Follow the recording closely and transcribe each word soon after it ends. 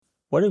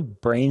what do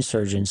brain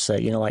surgeons say?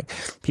 Like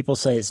people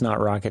say it's not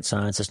rocket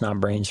science, it's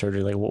not brain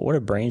surgery. Like, what do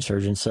brain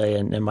surgeons say?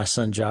 And my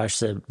son Josh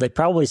said, they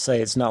probably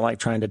say it's not like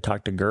trying to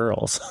talk to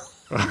girls.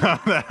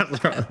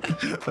 That's right.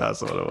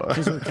 That's what it was.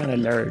 Because we're kind of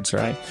nerds,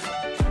 right?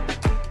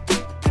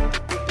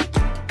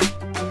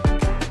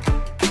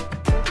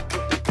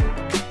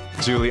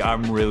 Julie,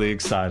 I'm really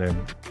excited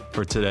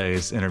for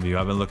today's interview.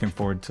 I've been looking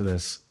forward to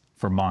this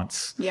for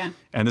months. Yeah.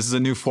 And this is a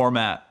new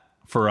format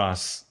for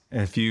us.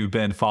 If you've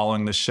been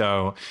following the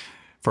show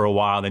for a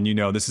while, then you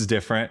know this is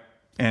different.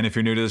 And if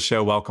you're new to the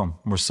show, welcome.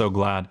 We're so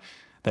glad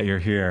that you're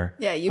here.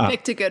 Yeah, you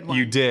picked a good one.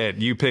 You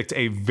did. You picked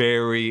a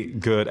very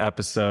good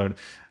episode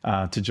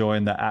to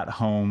join the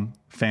at-home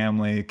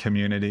family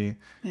community.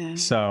 Yeah.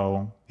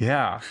 So,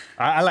 yeah.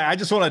 I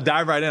just want to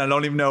dive right in. I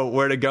don't even know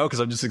where to go because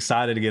I'm just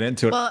excited to get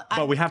into it. Well,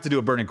 but we have to do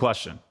a burning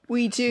question.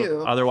 We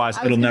do. Otherwise,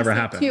 it'll never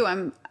happen.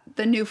 Too,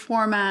 the new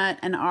format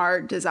and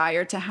our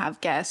desire to have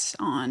guests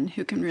on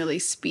who can really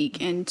speak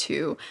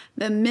into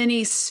the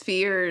many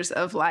spheres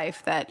of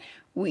life that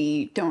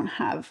we don't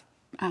have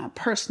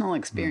personal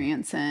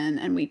experience in,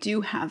 and we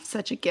do have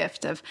such a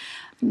gift of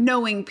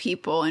knowing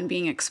people and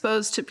being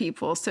exposed to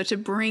people. So to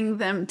bring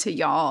them to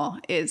y'all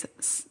is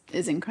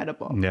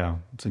incredible. Yeah,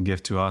 it's a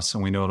gift to us,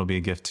 and we know it'll be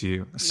a gift to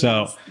you.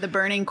 So yes, the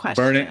burning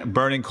question.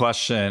 Burning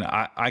question.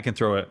 I can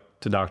throw it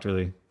to Dr.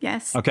 Lee.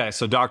 Yes. Okay,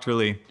 so Dr.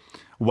 Lee,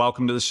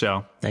 welcome to the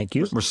show. Thank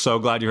you. We're so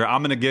glad you're here.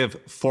 I'm going to give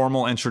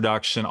formal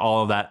introduction,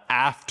 all of that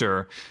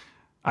after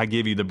I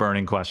give you the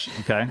burning question,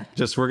 okay?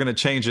 We're going to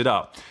change it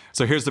up.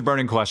 So here's the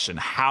burning question.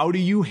 How do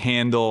you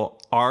handle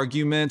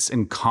arguments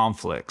and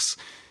conflicts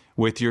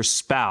with your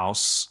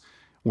spouse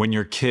when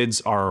your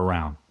kids are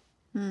around?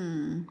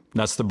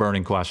 That's the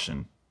burning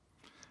question.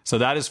 So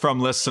that is from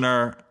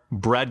listener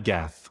Bread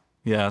Geth.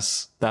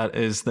 Yes, that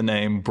is the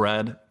name,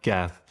 Bread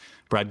Geth.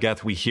 Bread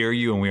Geth, we hear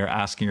you and we are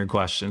asking your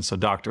question. So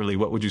Dr. Lee,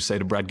 what would you say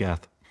to Bread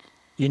Geth?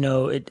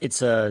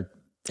 It's a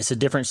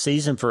different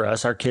season for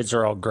us. Our kids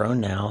are all grown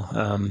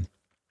now.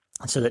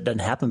 So that doesn't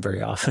happen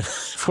very often,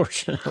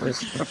 fortunately.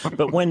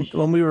 But when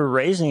we were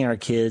raising our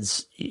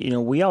kids,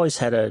 we always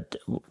had it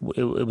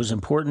was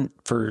important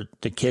for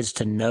the kids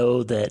to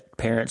know that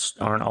parents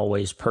aren't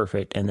always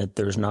perfect and that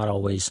there's not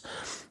always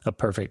a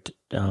perfect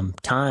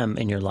time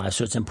in your life.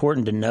 So it's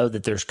important to know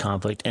that there's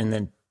conflict and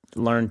then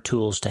learn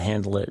tools to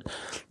handle it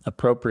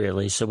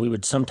appropriately. So we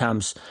would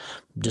sometimes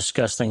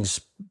discuss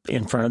things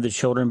in front of the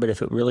children, but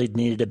if it really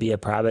needed to be a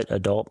private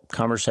adult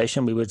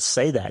conversation, we would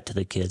say that to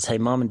the kids. Hey,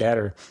 mom and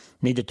dad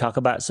need to talk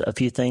about a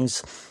few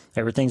things.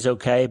 Everything's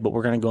okay, but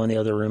we're going to go in the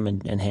other room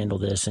and handle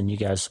this, and you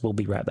guys will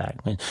be right back.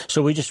 And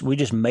so we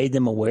just made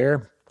them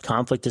aware.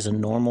 Conflict is a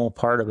normal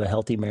part of a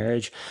healthy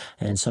marriage,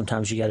 and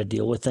sometimes you got to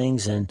deal with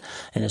things, and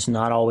it's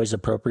not always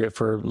appropriate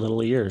for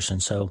little ears.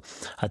 And so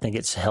I think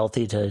it's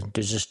healthy to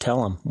just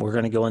tell them, we're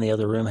going to go in the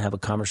other room, have a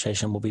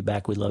conversation, we'll be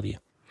back, we love you.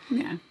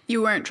 Yeah.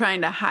 You weren't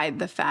trying to hide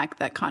the fact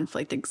that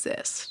conflict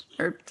exists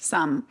or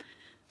some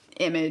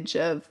image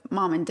of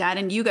mom and dad,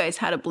 and you guys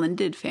had a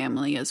blended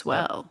family as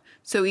well.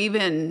 So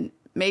even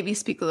maybe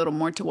speak a little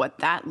more to what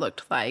that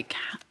looked like,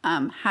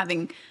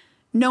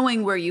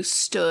 knowing where you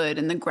stood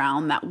and the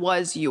ground that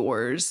was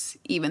yours,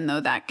 even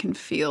though that can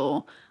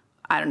feel,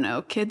 I don't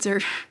know, kids are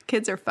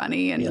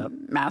funny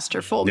and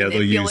masterful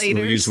manipulators.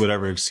 They'll use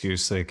whatever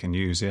excuse they can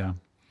use, yeah.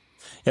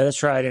 Yeah,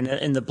 that's right. And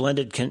in the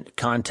blended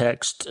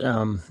context,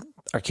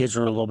 our kids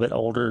are a little bit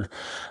older,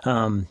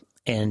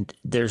 and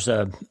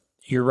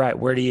you're right,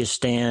 where do you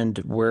stand,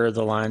 where are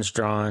the lines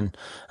drawn?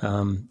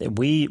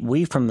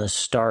 We from the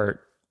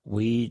start,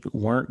 we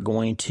weren't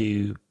going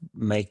to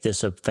make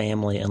this a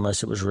family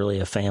unless it was really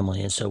a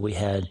family. And so we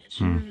had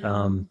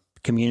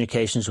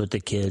communications with the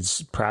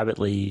kids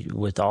privately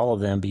with all of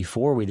them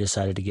before we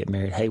decided to get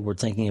married. Hey, we're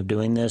thinking of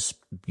doing this.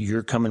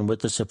 You're coming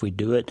with us if we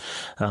do it.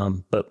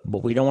 But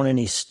we don't want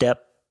any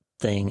step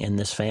thing in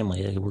this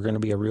family. We're going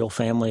to be a real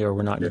family or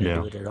we're not going to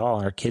do it at all.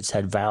 And our kids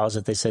had vows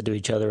that they said to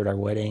each other at our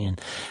wedding.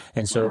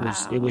 And so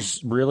it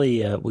was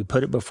really, we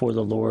put it before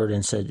the Lord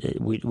and said,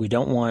 we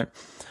don't want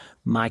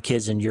my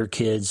kids and your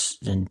kids,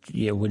 and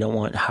we don't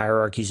want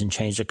hierarchies and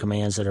change of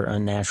commands that are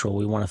unnatural.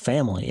 We want a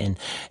family,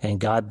 and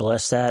God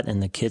blessed that,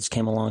 and the kids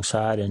came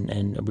alongside,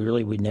 and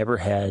we never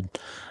had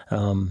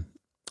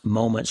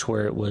moments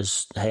where it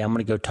was, hey, I'm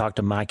going to go talk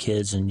to my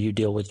kids, and you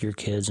deal with your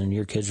kids, and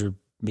your kids are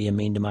being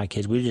mean to my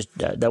kids.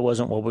 That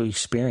wasn't what we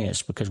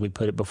experienced because we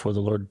put it before the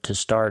Lord to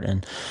start,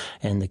 and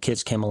the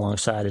kids came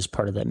alongside as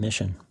part of that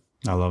mission.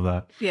 I love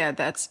that. Yeah,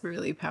 that's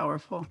really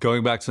powerful.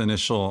 Going back to the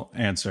initial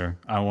answer,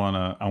 I want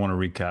to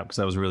recap because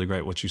that was really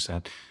great what you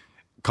said.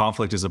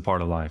 Conflict is a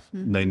part of life.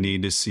 Mm-hmm. They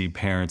need to see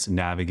parents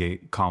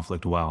navigate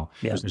conflict well.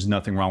 Yes. There's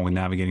nothing wrong with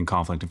navigating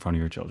conflict in front of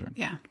your children.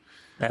 Yeah.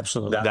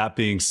 Absolutely. That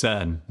being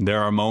said,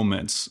 there are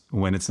moments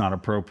when it's not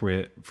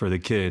appropriate for the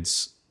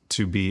kids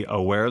to be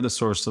aware of the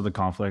source of the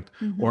conflict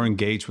or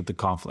engage with the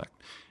conflict.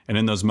 And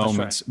in those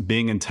moments,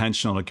 being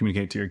intentional to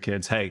communicate to your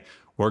kids, hey,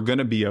 we're going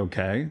to be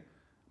okay,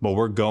 but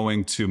we're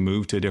going to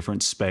move to a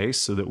different space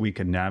so that we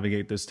can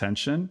navigate this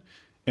tension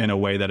in a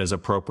way that is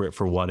appropriate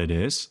for what it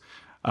is.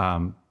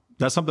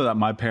 that's something that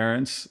my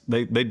parents,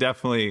 they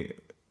definitely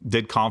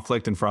did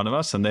conflict in front of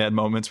us, and they had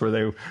moments where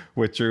they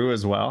withdrew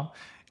as well.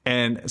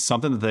 And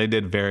something that they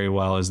did very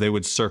well is they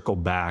would circle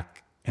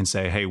back and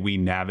say, hey, we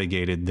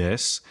navigated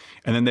this.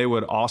 And then they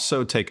would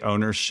also take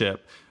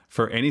ownership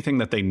for anything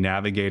that they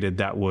navigated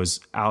that was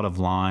out of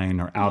line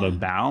or out of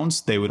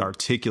bounds. They would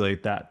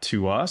articulate that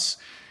to us.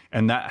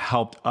 And that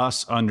helped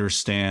us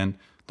understand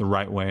the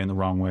right way and the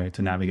wrong way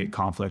to navigate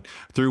conflict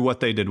through what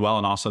they did well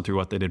and also through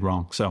what they did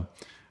wrong. So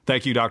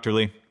thank you, Dr.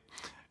 Lee.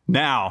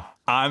 Now,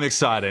 I'm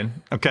excited.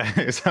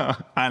 Okay, so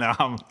I know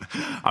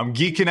I'm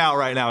geeking out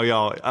right now,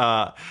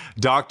 y'all.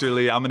 Dr.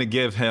 Lee, I'm going to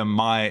give him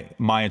my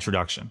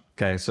introduction.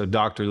 Okay, so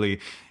Dr. Lee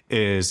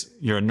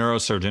you're a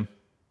neurosurgeon.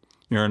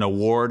 You're an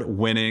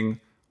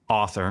award-winning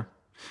author.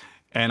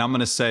 And I'm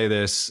going to say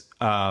this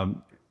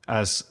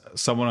as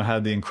someone who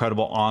had the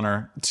incredible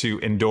honor to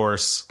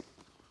endorse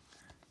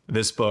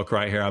this book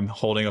right here. I'm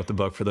holding up the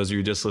book for those of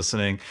you just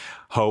listening.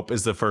 Hope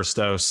is the First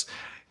Dose.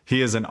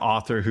 He is an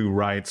author who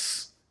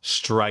writes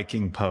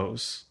striking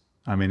prose.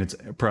 I mean, it's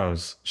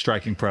prose,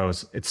 striking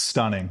prose. It's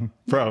stunning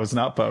prose,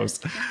 not pose.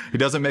 He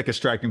doesn't make a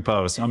striking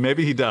pose. Now,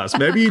 maybe he does.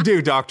 Maybe you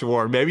do, Dr.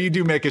 Warren. Maybe you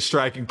do make a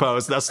striking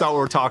pose. That's not what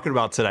we're talking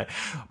about today.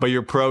 But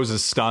your prose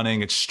is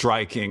stunning. It's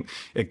striking.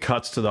 It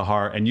cuts to the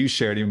heart. And you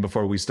shared even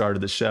before we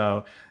started the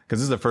show, because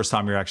this is the first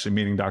time you're actually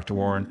meeting Dr.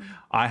 Warren.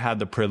 I had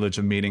the privilege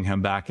of meeting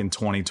him back in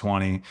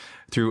 2020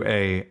 through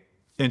a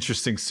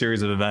interesting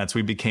series of events.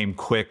 We became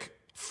quick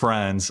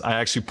friends. I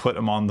actually put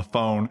him on the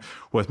phone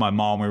with my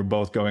mom. We were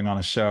both going on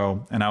a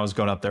show, and I was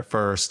going up there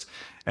first.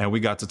 And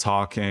we got to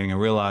talking and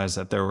realized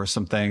that there were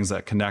some things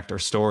that connect our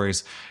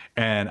stories.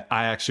 And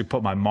I actually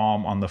put my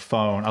mom on the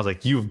phone. I was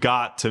like, you've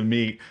got to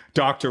meet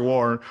Dr.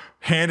 Warren,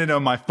 handed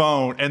him my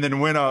phone, and then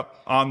went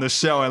up on the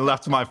show and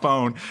left my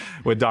phone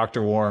with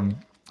Dr.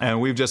 Warren.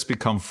 And we've just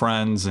become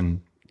friends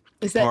and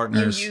Is that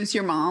partners. You use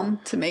your mom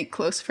to make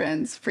close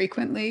friends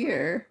frequently,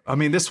 or? I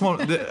mean,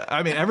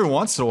 every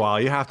once in a while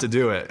you have to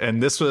do it.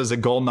 And this was a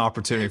golden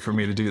opportunity for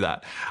me to do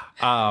that.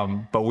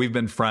 But we've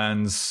been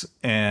friends,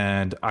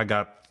 and I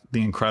got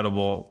the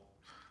incredible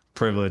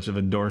privilege of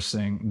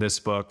endorsing this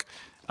book.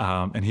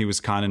 And he was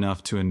kind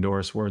enough to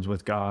endorse Words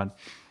with God.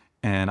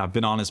 And I've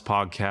been on his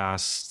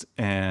podcast,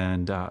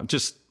 and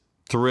just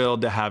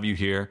thrilled to have you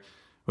here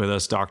with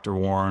us, Dr.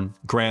 Warren,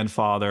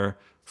 grandfather,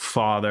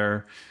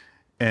 father.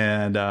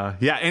 And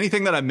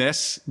anything that I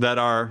miss that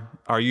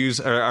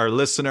our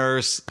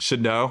listeners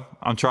should know?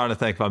 I'm trying to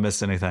think if I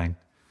missed anything.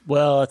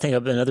 Well, I think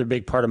another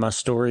big part of my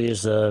story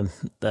is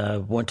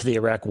went to the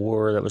Iraq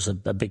War. That was a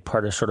big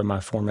part of sort of my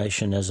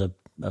formation as a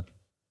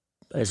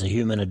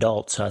human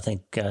adult. So I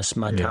think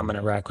my time in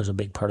Iraq was a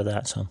big part of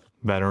that. So,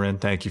 veteran,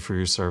 thank you for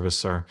your service,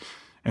 sir.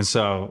 And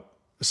so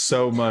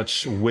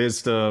much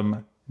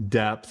wisdom,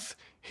 depth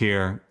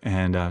here,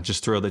 and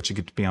just thrilled that you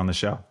get to be on the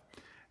show.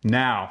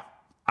 Now,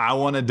 I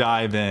want to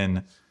dive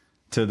in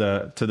to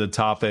the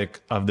topic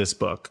of this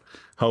book,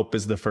 Hope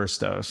is the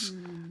First Dose,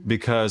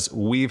 because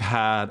we've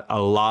had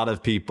a lot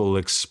of people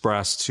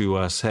express to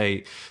us,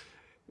 hey,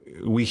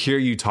 we hear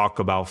you talk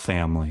about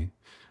family.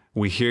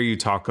 We hear you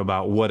talk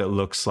about what it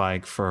looks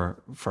like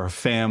for a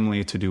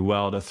family to do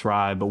well, to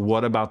thrive. But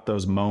what about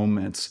those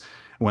moments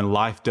when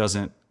life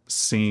doesn't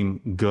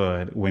seem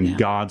good, when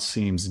God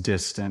seems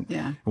distant,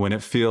 when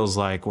it feels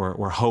like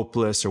we're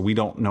hopeless, or we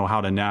don't know how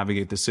to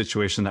navigate the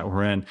situation that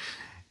we're in?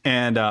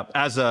 And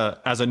as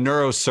a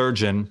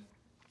neurosurgeon,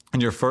 in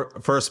your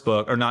first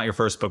book, or not your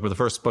first book, but the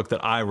first book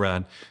that I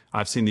read,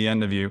 I've seen the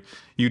end of you,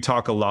 you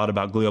talk a lot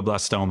about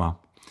glioblastoma.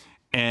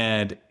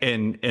 And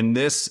in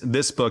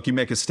this book, you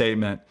make a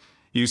statement.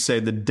 You say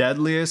the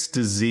deadliest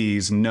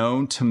disease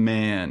known to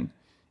man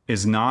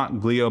is not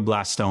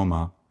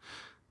glioblastoma.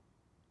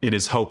 It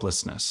is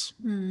hopelessness.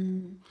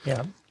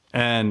 Yeah.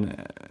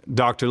 And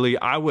Dr. Lee,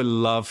 I would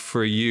love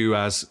for you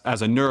as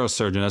a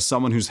neurosurgeon, as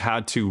someone who's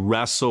had to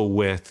wrestle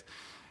with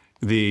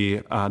the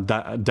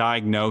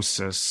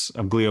diagnosis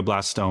of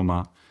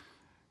glioblastoma,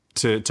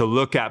 to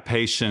look at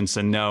patients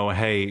and know,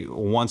 hey,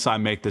 once I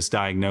make this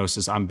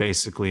diagnosis, I'm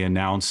basically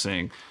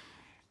announcing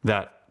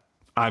that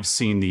I've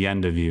seen the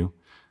end of you.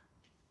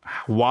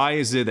 Why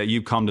is it that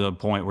you've come to the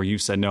point where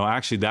you've said, no,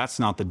 actually, that's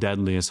not the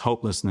deadliest.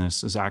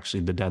 Hopelessness is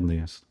actually the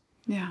deadliest?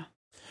 Yeah.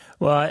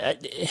 Well,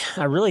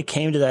 I really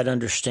came to that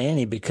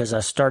understanding because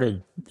I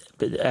started,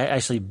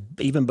 actually,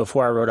 even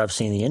before I wrote I've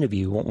Seen the End of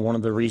You, one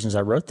of the reasons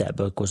I wrote that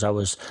book was I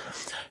was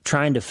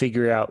trying to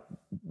figure out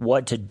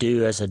what to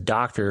do as a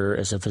doctor,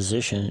 as a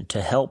physician,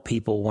 to help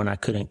people when I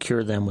couldn't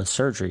cure them with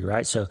surgery,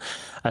 right? So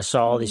I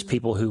saw all these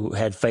people who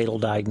had fatal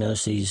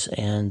diagnoses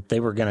and they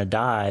were going to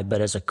die.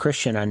 But as a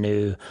Christian, I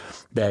knew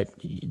that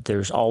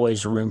there's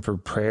always room for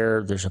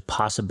prayer. There's a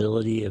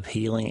possibility of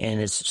healing,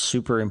 and it's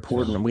super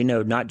important. And we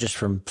know not just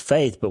from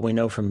faith, but we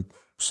know from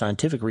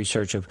scientific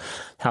research of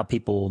how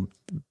people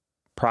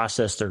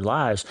process their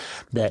lives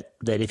that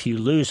if you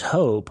lose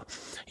hope,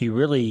 you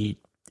really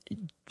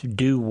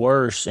do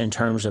worse in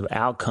terms of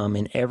outcome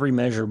in every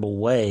measurable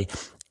way.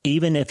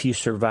 even if you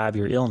survive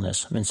your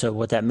illness. And so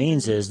what that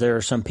means is there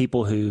are some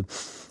people who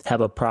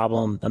have a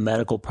problem, a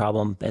medical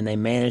problem, and they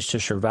manage to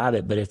survive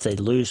it. But if they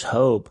lose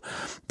hope,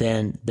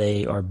 then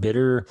they are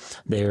bitter,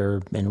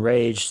 they're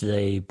enraged,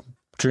 they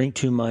drink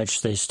too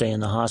much, they stay in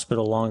the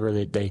hospital longer,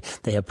 they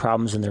have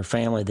problems in their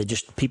family. They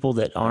just, people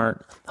that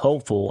aren't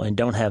hopeful and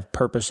don't have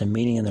purpose and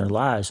meaning in their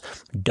lives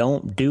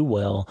don't do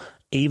well,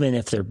 even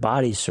if their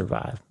bodies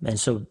survive. And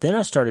so then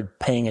I started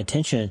paying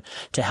attention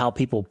to how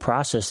people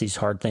process these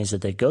hard things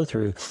that they go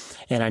through.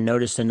 And I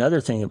noticed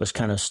another thing that was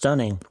kind of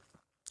stunning,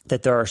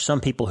 that there are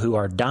some people who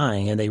are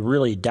dying and they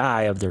really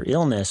die of their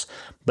illness,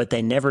 but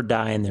they never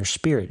die in their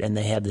spirit. And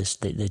they have this,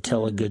 they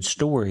tell a good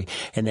story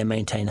and they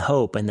maintain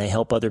hope and they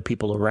help other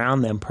people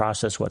around them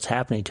process what's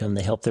happening to them.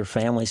 They help their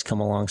families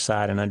come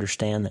alongside and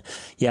understand that,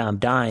 yeah, I'm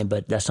dying,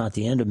 but that's not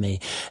the end of me.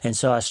 And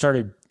so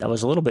I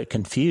was a little bit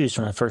confused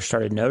when I first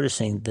started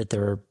noticing that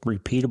there are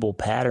repeatable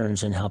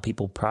patterns in how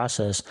people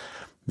process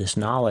this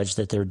knowledge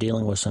that they're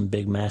dealing with some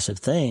big, massive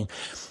thing.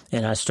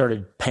 And I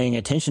started paying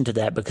attention to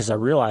that because I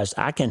realized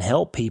I can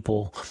help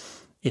people.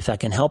 If I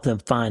can help them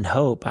find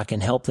hope, I can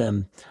help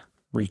them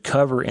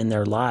recover in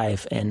their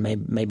life and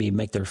maybe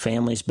make their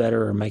families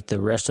better or make the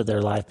rest of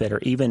their life better,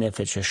 even if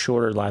it's a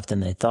shorter life than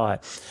they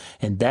thought.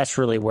 And that's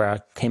really where I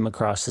came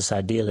across this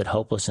idea that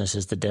hopelessness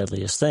is the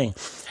deadliest thing.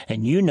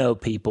 And you know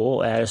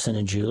people, Addison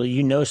and Julie,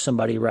 you know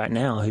somebody right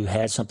now who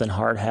had something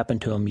hard happen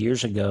to them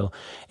years ago,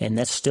 and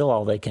that's still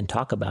all they can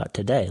talk about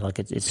today. Like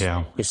it's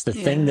the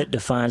thing that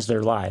defines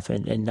their life.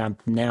 And I'm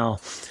now,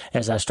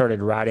 as I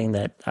started writing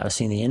that, I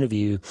seen the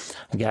interview,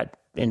 I got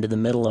into the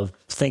middle of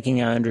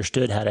thinking I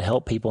understood how to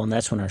help people, and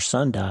that's when our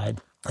son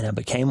died, and I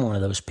became one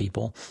of those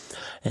people.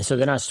 And so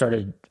then I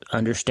started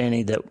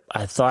understanding that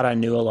I thought I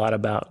knew a lot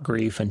about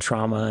grief and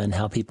trauma and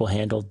how people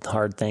handled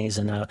hard things,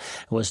 and I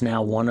was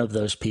now one of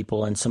those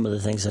people, and some of the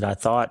things that I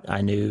thought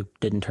I knew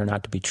didn't turn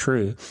out to be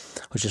true,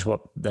 which is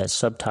what that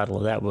subtitle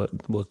of that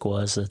book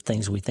was, The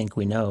Things We Think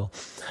We Know.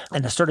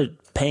 And I started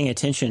paying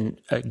attention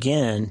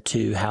again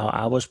to how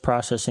I was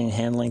processing and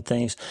handling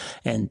things,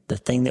 and the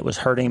thing that was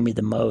hurting me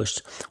the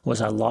most was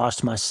I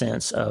lost my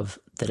sense of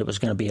that it was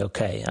going to be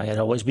okay. I had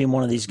always been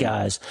one of these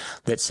guys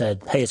that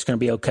said, hey, it's going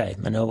to be okay.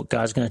 I know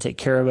God's going to take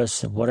care of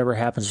us, and whatever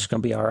happens, it's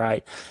going to be all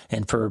right.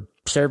 And for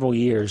several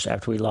years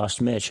after we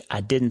lost Mitch,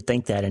 I didn't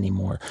think that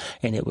anymore,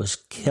 and it was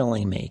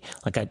killing me.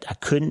 Like I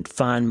couldn't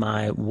find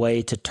my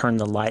way to turn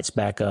the lights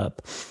back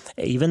up.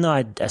 Even though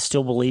I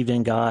still believed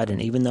in God,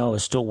 and even though I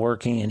was still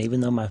working, and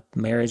even though my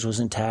marriage was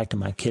intact and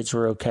my kids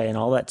were okay and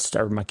all that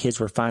stuff, my kids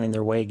were finding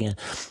their way again,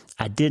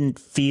 I didn't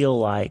feel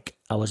like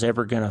I was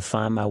ever going to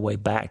find my way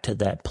back to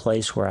that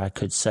place where I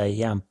could say,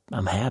 yeah,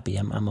 I'm happy,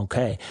 I'm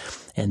okay.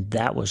 And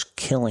that was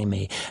killing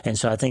me. And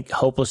so I think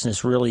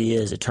hopelessness really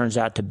is, it turns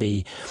out to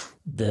be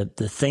the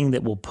thing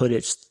that will put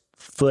its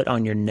foot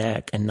on your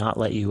neck and not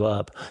let you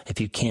up if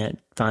you can't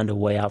find a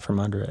way out from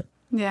under it.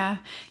 Yeah.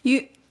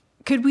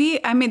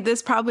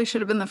 This probably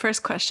should have been the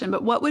first question,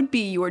 but what would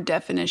be your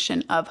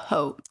definition of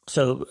hope?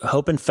 So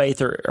hope and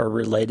faith are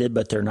related,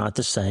 but they're not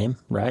the same,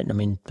 right? I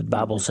mean, the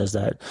Bible says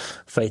that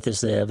faith is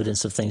the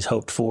evidence of things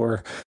hoped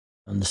for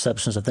and the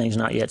substance of things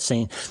not yet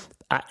seen.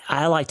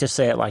 I like to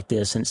say it like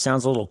this, and it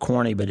sounds a little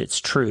corny, but it's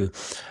true.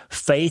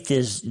 Faith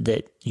is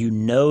that you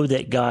know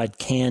that God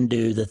can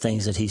do the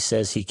things that he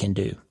says he can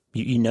do.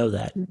 You know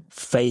that.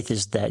 Faith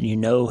is that you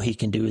know he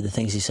can do the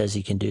things he says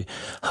he can do.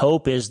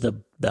 Hope is the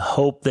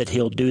hope that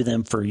he'll do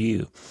them for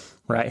you,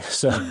 right?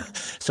 So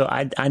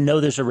I know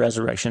there's a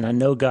resurrection. I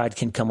know God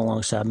can come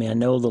alongside me. I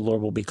know the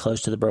Lord will be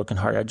close to the broken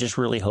heart. I just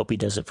really hope he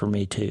does it for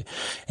me too.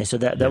 And so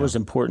that was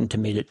important to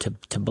me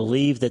to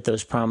believe that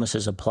those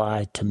promises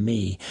apply to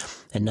me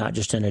and not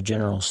just in a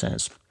general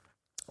sense.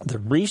 The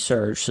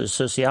research, the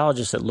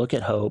sociologists that look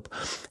at hope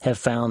have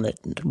found that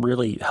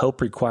really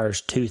hope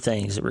requires two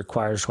things. It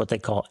requires what they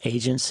call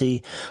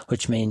agency,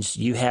 which means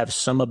you have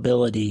some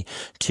ability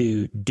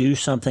to do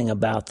something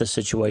about the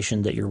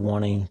situation that you're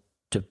wanting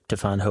to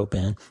find hope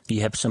in.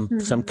 You have some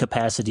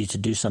capacity to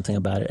do something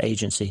about it,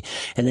 agency.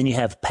 And then you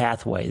have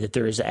pathway, that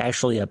there is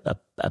actually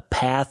a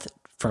path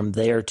from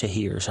there to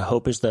here. So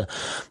hope is the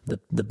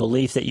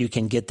belief that you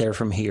can get there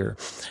from here.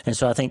 And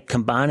so I think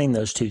combining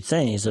those two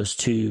things, those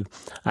two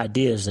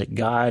ideas, that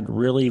God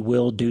really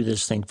will do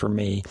this thing for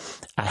me.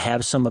 I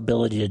have some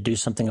ability to do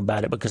something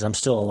about it because I'm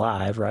still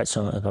alive, right?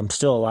 So if I'm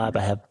still alive,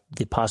 I have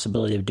the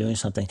possibility of doing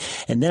something.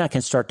 And then I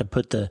can start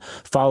to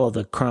follow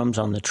the crumbs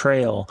on the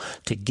trail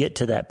to get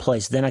to that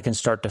place. Then I can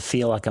start to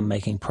feel like I'm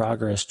making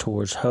progress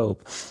towards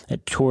hope,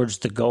 towards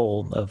the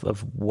goal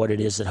of what it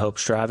is that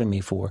hope's driving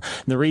me for.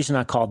 And the reason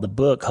I called the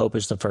book Hope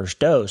is the First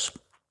Dose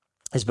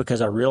is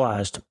because I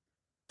realized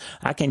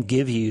I can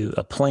give you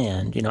a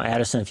plan. You know,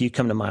 Addison, if you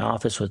come to my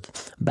office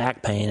with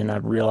back pain and I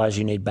realize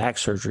you need back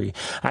surgery,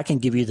 I can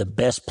give you the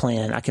best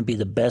plan. I can be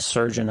the best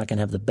surgeon. I can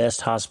have the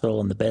best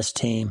hospital and the best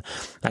team.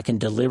 I can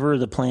deliver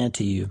the plan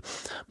to you.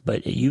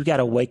 But you've got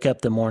to wake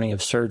up the morning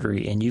of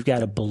surgery and you've got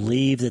to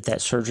believe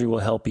that surgery will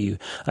help you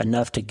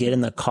enough to get in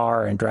the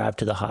car and drive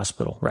to the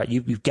hospital, right?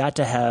 You've got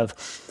to have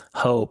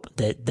hope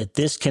that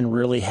this can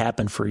really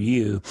happen for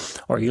you,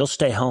 or you'll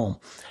stay home.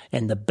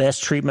 And the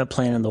best treatment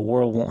plan in the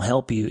world won't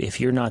help you if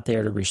you're not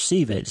there to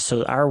receive it.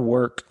 So our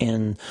work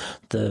in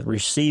the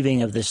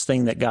receiving of this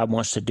thing that God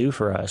wants to do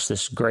for us,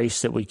 this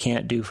grace that we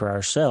can't do for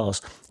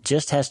ourselves,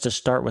 just has to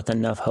start with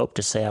enough hope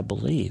to say, I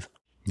believe.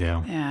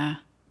 Yeah. Yeah.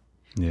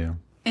 Yeah.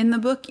 In the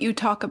book, you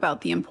talk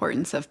about the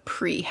importance of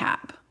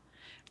prehab,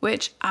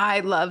 which I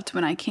loved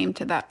when I came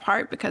to that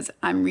part, because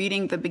I'm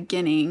reading the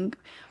beginning,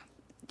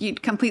 you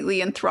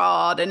completely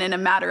enthralled and in a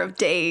matter of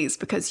days,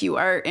 because you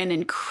are an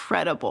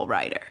incredible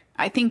writer.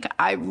 I think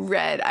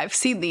I've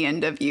seen the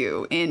end of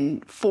you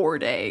in 4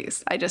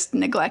 days. I just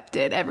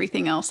neglected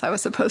everything else I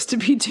was supposed to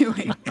be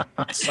doing.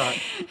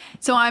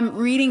 So I'm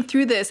reading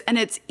through this, and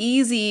it's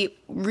easy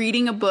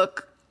reading a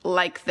book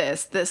like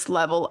this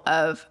level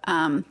of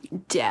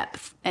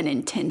depth and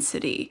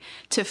intensity,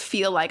 to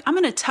feel like I'm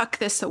going to tuck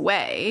this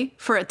away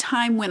for a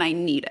time when I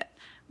need it.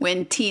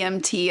 When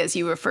TMT, as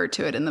you refer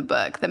to it in the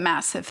book, the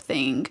massive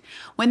thing,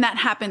 when that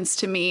happens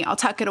to me, I'll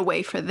tuck it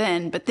away for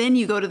then. But then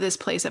you go to this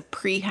place of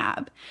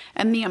prehab,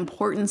 and the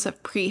importance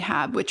of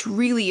prehab, which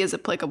really is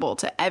applicable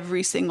to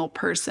every single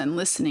person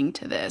listening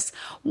to this,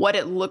 what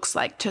it looks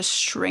like to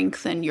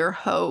strengthen your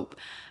hope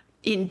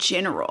in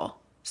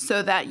general,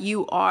 so that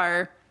you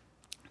are,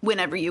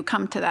 whenever you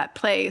come to that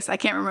place, I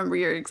can't remember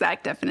your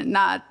exact definition,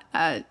 not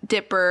a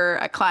dipper,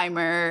 a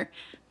climber,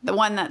 the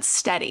one that's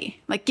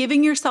steady, like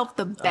giving yourself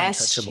the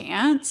best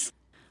chance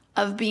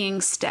of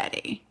being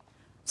steady.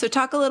 So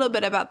talk a little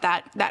bit about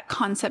that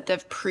concept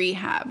of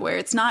prehab, where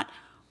it's not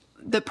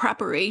the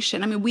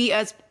preparation. I mean, we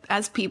as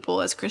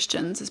people, as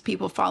Christians, as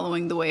people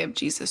following the way of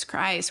Jesus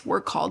Christ, we're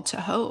called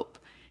to hope.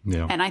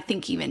 Yeah. And I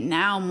think even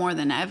now more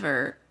than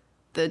ever,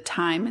 the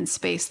time and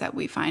space that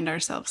we find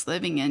ourselves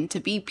living in,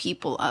 to be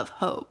people of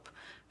hope,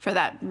 for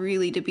that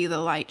really to be the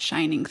light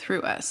shining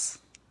through us.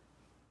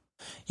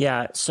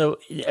 Yeah. So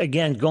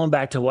again, going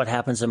back to what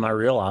happens in my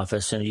real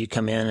office, and you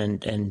come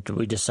in and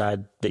we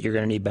decide that you're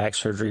going to need back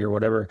surgery or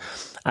whatever,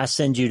 I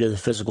send you to the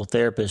physical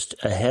therapist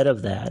ahead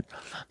of that,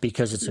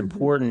 because it's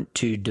important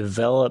to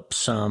develop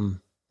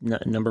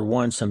number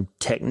one, some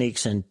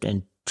techniques and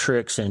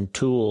tricks and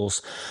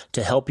tools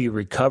to help you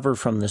recover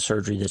from the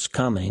surgery that's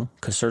coming,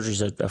 because surgery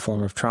is a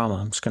form of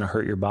trauma. It's going to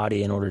hurt your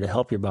body in order to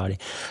help your body.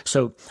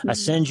 So I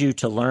send you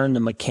to learn the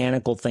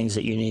mechanical things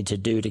that you need to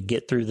do to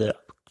get through the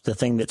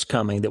thing that's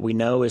coming, that we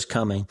know is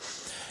coming.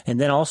 And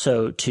then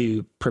also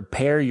to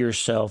prepare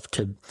yourself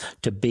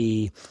to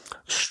be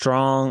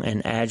strong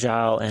and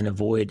agile and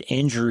avoid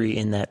injury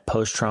in that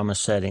post-trauma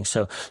setting.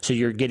 So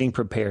you're getting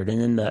prepared.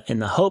 And in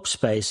the hope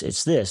space,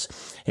 it's this.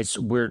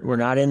 We're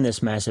not in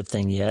this massive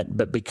thing yet,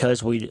 but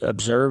because we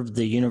observe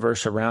the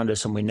universe around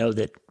us and we know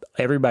that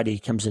everybody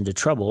comes into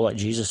trouble, like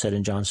Jesus said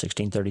in John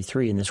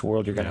 16:33, in this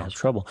world you're going to have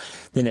trouble,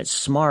 then it's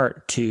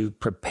smart to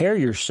prepare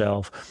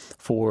yourself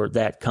for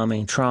that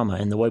coming trauma.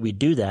 And the way we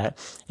do that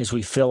is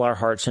we fill our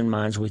hearts and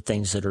minds with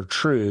things that are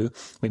true.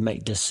 We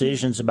make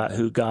decisions about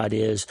who God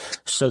is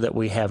so that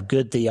we have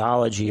good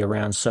theology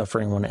around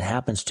suffering when it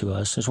happens to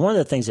us. It's one of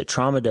the things that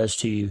trauma does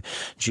to you,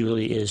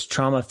 Julie, is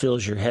trauma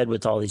fills your head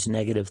with all these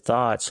negative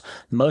thoughts,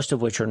 most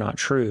of which are not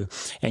true.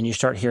 And you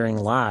start hearing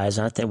lies.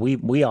 And I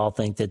think we all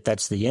think that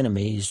that's the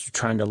enemy. He's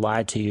trying to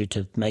lie to you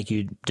to make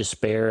you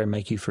despair and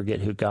make you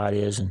forget who God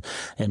is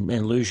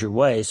and lose your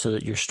way, so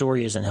that your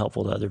story isn't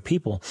helpful to other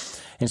people.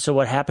 And so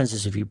what happens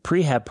is, if you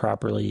prehab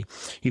properly,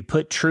 you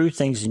put true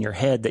things in your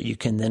head that you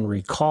can then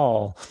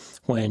recall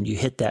when you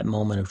hit that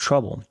moment of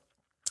trouble.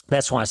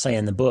 That's why I say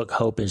in the book,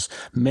 hope is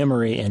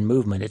memory and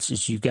movement. It's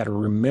just, you've got to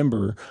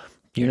remember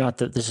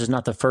this is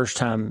not the first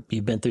time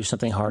you've been through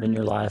something hard in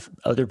your life.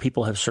 Other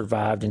people have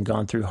survived and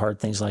gone through hard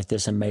things like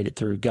this and made it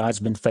through. God's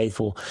been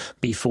faithful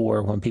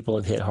before when people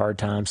have hit hard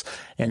times,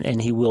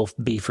 and he will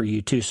be for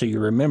you too. So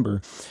you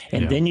remember,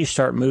 and then you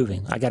start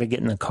moving. I got to get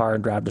in the car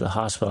and drive to the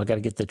hospital. I got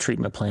to get the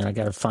treatment plan. I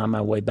got to find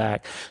my way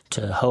back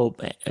to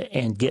hope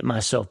and get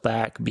myself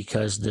back,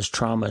 because this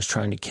trauma is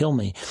trying to kill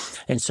me.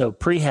 And so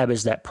prehab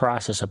is that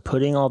process of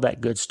putting all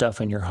that good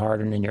stuff in your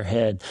heart and in your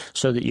head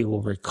so that you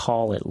will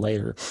recall it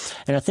later.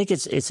 And I think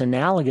it's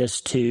analogous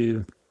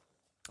to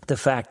the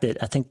fact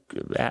that, I think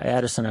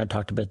Addison and I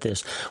talked about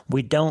this.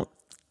 We don't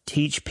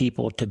teach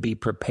people to be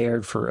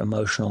prepared for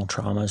emotional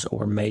traumas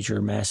or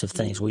major, massive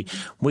things. We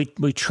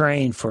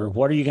train for,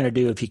 what are you going to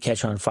do if you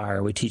catch on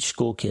fire? We teach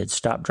school kids,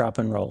 stop, drop,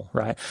 and roll,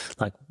 right?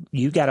 Like,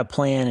 you got a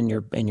plan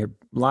in your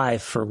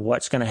life for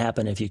what's going to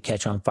happen if you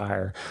catch on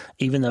fire,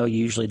 even though you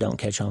usually don't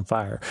catch on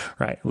fire,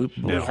 right? We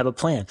have a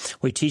plan.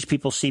 We teach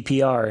people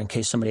CPR in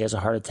case somebody has a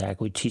heart attack.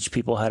 We teach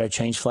people how to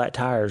change flat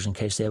tires in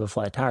case they have a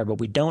flat tire, but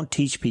we don't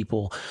teach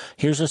people,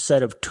 here's a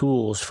set of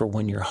tools for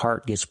when your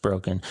heart gets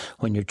broken,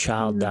 when your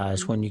child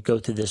dies, when you go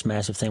through this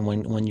massive thing,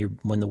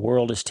 when the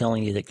world is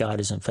telling you that God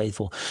isn't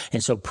faithful.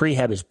 And so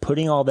prehab is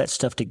putting all that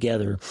stuff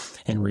together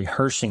and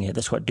rehearsing it.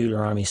 That's what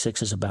Deuteronomy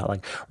 6 is about.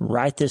 Like,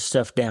 write this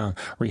stuff down,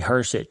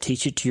 rehearse it,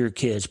 teach it to your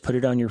kids, put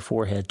it on your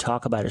forehead,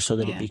 talk about it so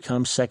that it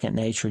becomes second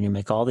nature, and you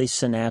make all these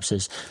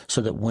synapses so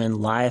that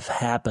when life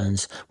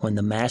happens, when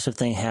the massive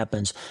thing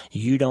happens,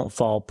 you don't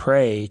fall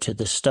prey to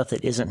the stuff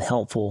that isn't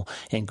helpful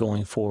in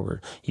going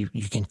forward.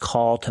 You can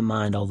call to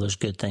mind all those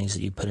good things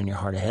that you put in your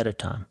heart ahead of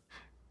time.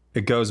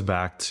 It goes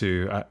back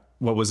to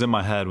what was in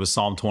my head was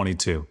Psalm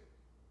 22.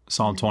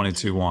 Psalm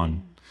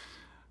 22:1.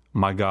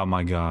 My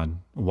God,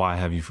 why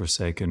have you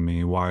forsaken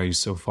me? Why are you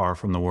so far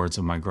from the words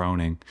of my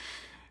groaning?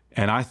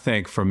 And I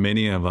think for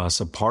many of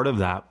us, a part of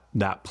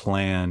that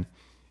plan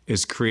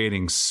is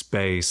creating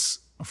space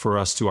for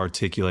us to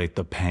articulate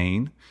the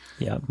pain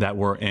that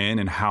we're in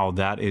and how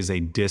that is a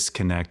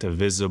disconnect, a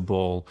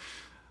visible,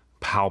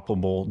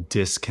 palpable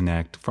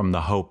disconnect from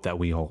the hope that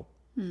we hold.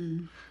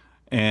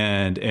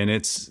 And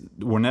it's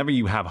whenever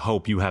you have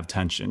hope, you have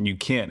tension. You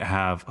can't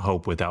have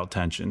hope without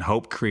tension.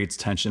 Hope creates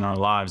tension in our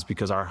lives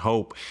because our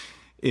hope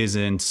is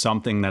in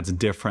something that's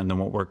different than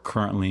what we're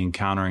currently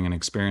encountering and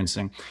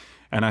experiencing.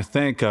 And I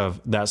think of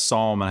that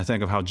psalm, and I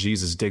think of how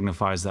Jesus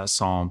dignifies that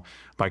psalm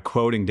by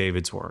quoting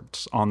David's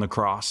words on the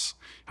cross,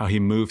 how he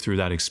moved through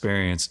that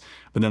experience.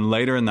 But then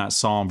later in that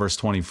psalm, verse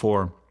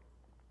 24,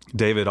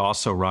 David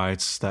also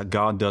writes that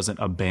God doesn't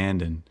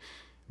abandon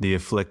the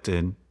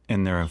afflicted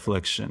in their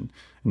affliction,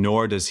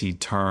 nor does he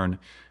turn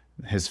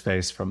his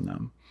face from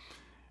them.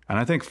 And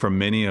I think for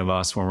many of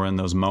us, when we're in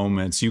those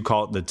moments, you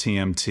call it the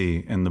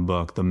TMT in the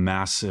book, the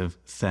massive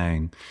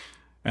thing.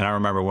 And I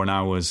remember when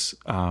I was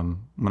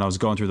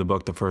going through the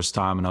book the first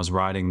time and I was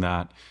writing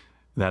that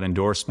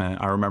endorsement,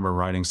 I remember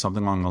writing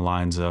something along the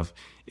lines of,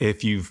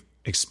 if you've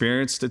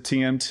experienced a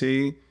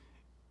TMT,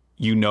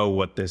 you know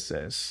what this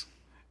is.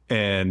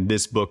 And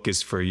this book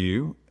is for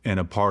you and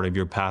a part of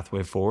your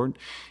pathway forward.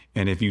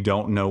 And if you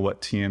don't know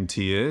what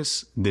TMT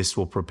is, this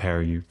will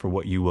prepare you for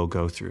what you will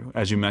go through.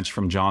 As you mentioned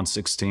from John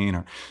 16,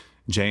 or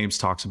James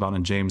talks about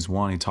in James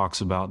 1, he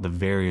talks about the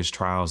various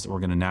trials that we're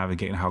going to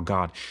navigate and how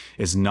God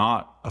is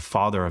not a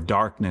father of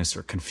darkness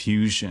or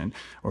confusion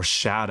or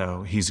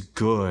shadow. He's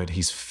good.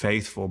 He's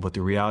faithful. But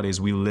the reality is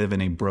we live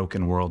in a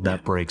broken world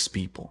that breaks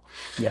people.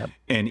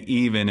 And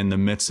even in the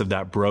midst of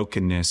that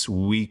brokenness,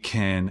 we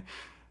can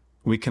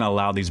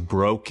allow these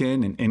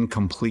broken and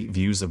incomplete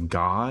views of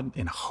God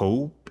and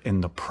hope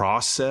in the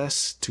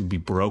process to be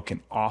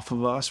broken off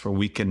of us, where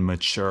we can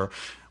mature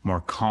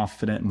more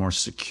confident, more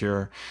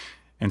secure.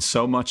 And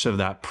so much of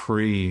that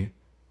pre-surgery,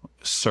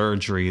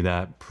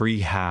 that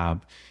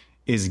prehab,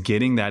 is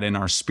getting that in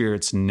our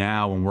spirits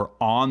now when we're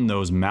on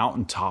those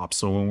mountaintops.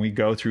 So when we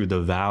go through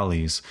the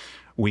valleys,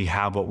 we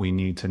have what we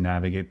need to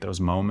navigate those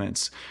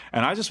moments.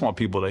 And I just want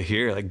people to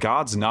hear that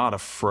God's not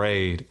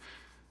afraid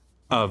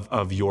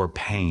of your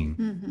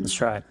pain. That's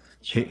right.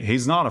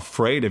 He's not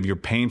afraid of your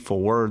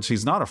painful words.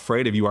 He's not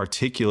afraid of you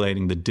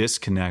articulating the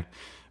disconnect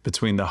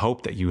between the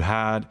hope that you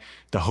had,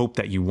 the hope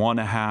that you want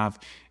to have,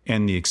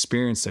 and the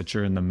experience that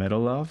you're in the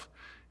middle of.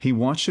 He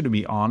wants you to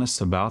be honest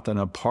about that. And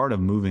a part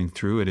of moving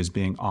through it is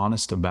being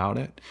honest about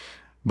it.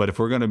 But if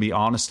we're going to be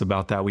honest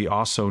about that, we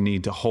also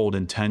need to hold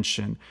in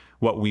tension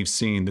what we've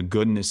seen, the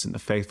goodness and the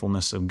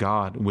faithfulness of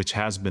God, which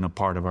has been a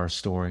part of our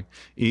story,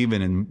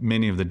 even in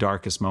many of the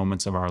darkest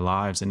moments of our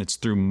lives. And it's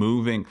through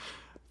moving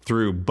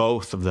through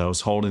both of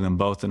those, holding them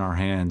both in our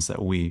hands,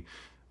 that we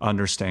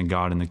understand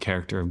God and the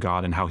character of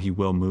God and how he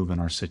will move in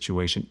our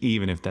situation,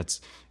 even if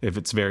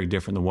it's very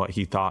different than what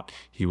he thought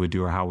he would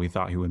do or how we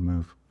thought he would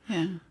move.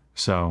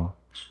 So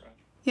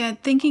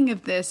thinking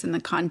of this in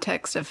the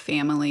context of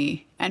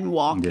family and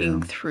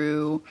walking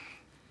through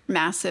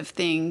massive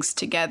things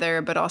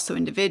together, but also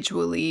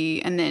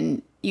individually. And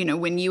then,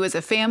 when you as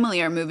a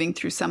family are moving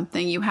through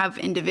something, you have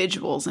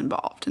individuals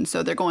involved. And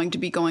so they're going to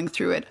be going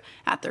through it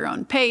at their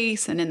own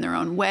pace and in their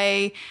own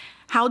way.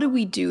 How do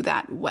we do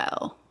that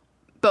well,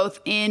 both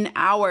in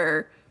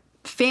our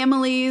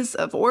families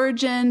of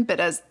origin, but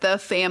as the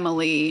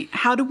family?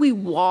 How do we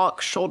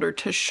walk shoulder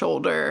to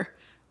shoulder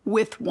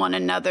with one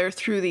another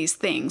through these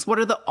things? What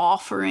are the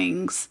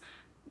offerings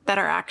that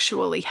are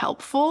actually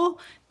helpful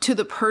to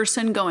the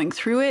person going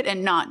through it,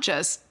 and not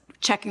just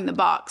checking the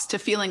box to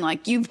feeling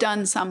like you've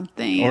done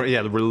something? Or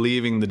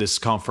relieving the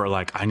discomfort,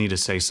 like I need to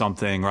say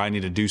something or I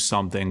need to do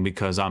something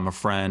because I'm a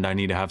friend. I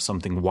need to have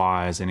something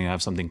wise. I need to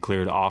have something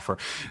clear to offer.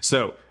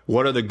 So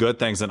what are the good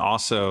things? And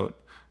also,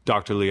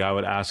 Dr. Lee, I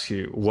would ask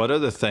you, what are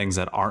the things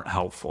that aren't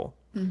helpful?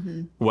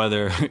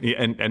 Whether,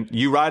 and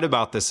you write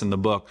about this in the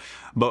book,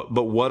 but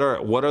what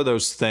are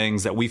those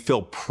things that we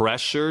feel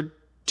pressured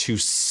to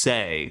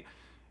say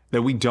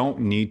that we don't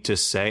need to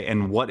say,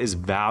 and what is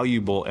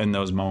valuable in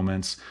those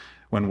moments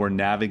when we're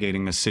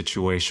navigating a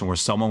situation where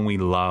someone we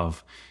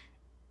love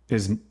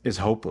is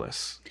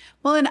hopeless?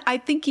 Well, and I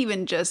think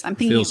even I'm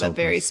thinking of a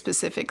very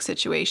specific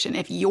situation.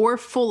 If you're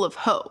full of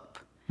hope,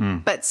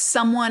 but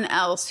someone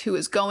else who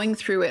is going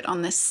through it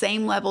on the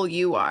same level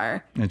you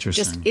are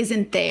just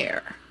isn't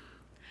there,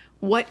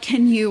 what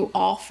can you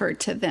offer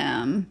to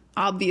them?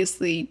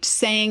 Obviously,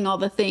 saying all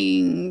the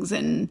things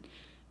and,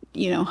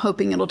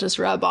 hoping it'll just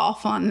rub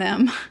off on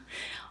them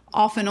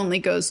often only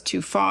goes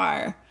too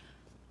far.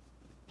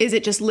 is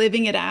it just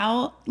living it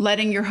out,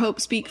 letting your hope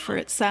speak for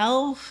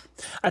itself?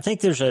 I think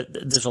there's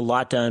a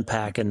lot to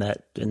unpack in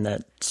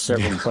that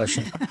several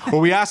questions. Well,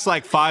 we asked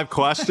like 5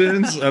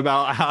 questions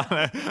about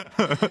how.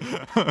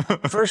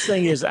 First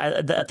thing is,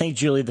 I think,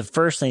 Julie, the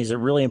first thing is a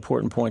really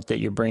important point that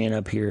you're bringing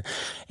up here,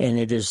 and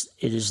it is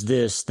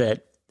this,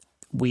 that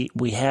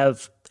we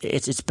have.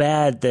 It's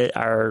bad that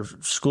our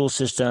school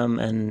system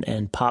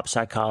and pop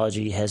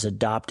psychology has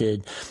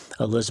adopted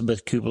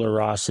Elizabeth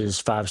Kubler-Ross's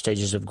 5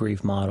 stages of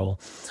grief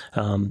model,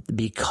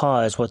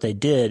 because what they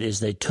did is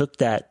they took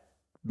that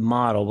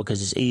model,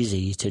 because it's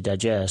easy to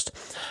digest,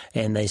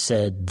 and they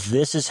said,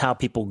 this is how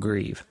people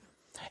grieve.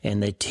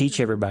 And they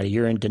teach everybody,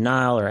 you're in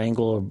denial or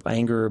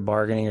anger or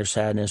bargaining or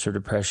sadness or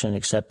depression,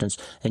 acceptance.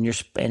 And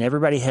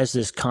everybody has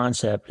this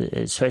concept,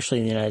 especially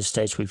in the United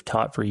States, we've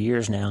taught for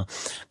years now.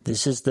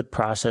 This is the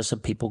process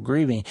of people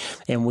grieving.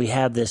 And we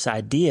have this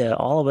idea,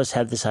 all of us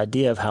have this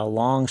idea of how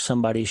long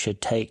somebody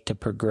should take to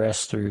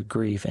progress through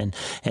grief. And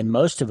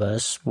most of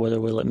us, whether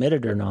we'll admit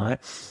it or not,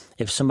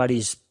 if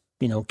somebody's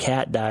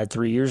cat died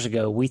 3 years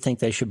ago, we think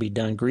they should be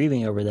done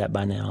grieving over that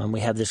by now. And we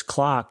have this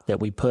clock that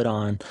we put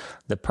on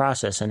the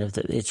process. And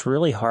it's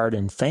really hard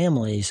in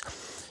families.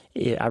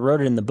 I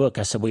wrote it in the book.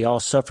 I said, we all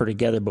suffer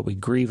together, but we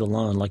grieve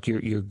alone. Like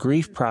your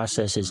grief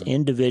process is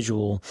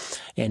individual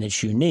and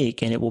it's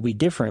unique, and it will be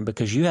different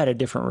because you had a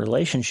different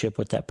relationship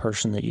with that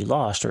person that you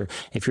lost. Or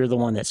if you're the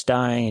one that's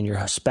dying and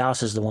your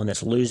spouse is the one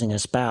that's losing a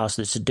spouse,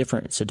 it's a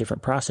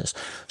different process.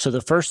 So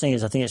the first thing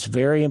is, I think it's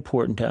very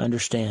important to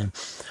understand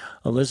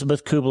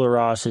Elizabeth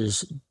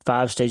Kubler-Ross's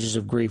 5 stages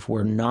of grief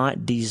were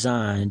not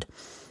designed.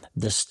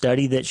 The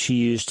study that she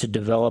used to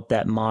develop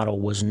that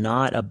model was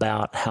not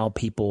about how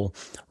people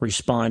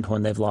respond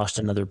when they've lost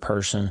another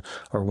person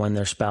or when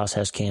their spouse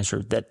has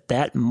cancer.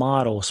 That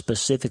model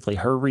specifically,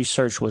 her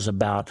research was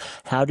about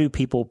how do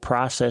people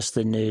process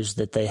the news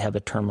that they have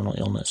a terminal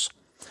illness.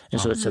 And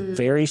so it's a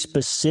very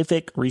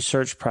specific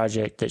research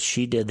project that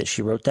she did, that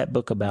she wrote that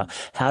book about.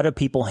 How do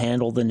people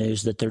handle the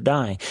news that they're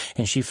dying?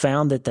 And she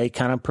found that they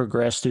kind of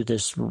progressed through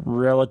this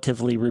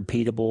relatively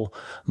repeatable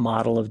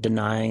model of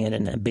denying it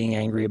and being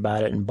angry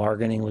about it and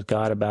bargaining with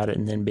God about it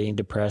and then being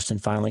depressed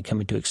and finally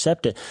coming to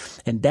accept it.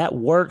 And that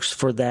works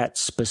for that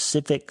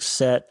specific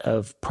set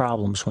of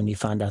problems when you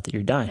find out that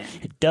you're dying.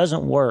 It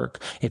doesn't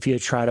work if you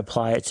try to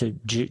apply it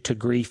to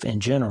grief in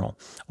general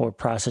or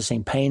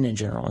processing pain in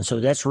general. And so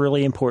that's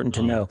really important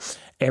to know.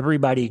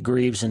 Everybody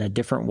grieves in a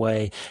different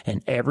way,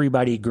 and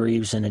everybody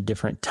grieves in a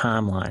different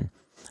timeline.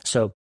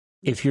 So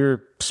if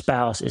your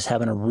spouse is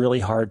having a really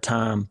hard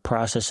time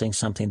processing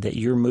something that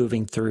you're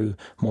moving through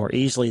more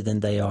easily than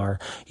they are,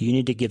 you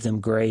need to give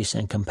them grace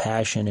and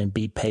compassion and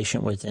be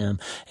patient with them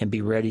and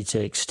be ready to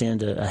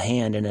extend a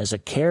hand. And as a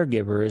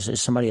caregiver,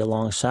 as somebody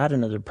alongside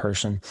another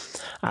person,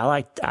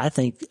 I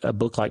think a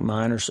book like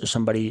mine or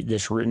somebody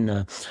that's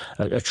written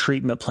a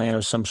treatment plan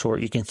of some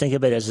sort, you can think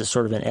of it as a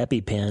sort of an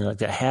EpiPen, like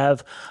to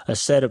have a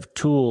set of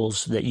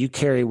tools that you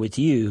carry with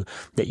you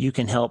that you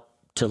can help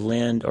to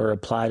lend or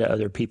apply to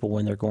other people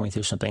when they're going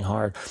through something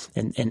hard.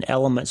 And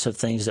elements of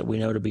things that we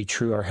know to be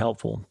true are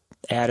helpful.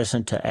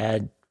 Addison,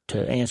 to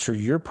answer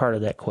your part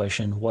of that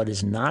question, what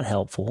is not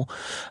helpful,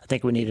 I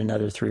think we need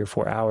another 3 or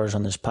 4 hours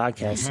on this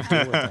podcast to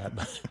deal with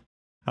that.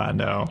 I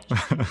know.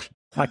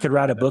 I could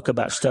write a book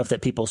about stuff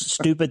that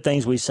stupid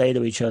things we say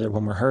to each other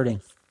when we're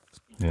hurting.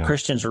 Yeah.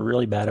 Christians are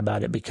really bad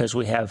about it because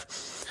we have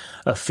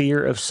a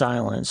fear of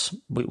silence.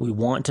 We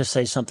want to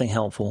say something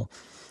helpful.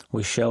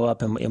 We show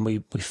up and we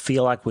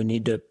feel like we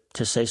need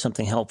to say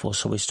something helpful.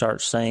 So we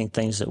start saying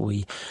things that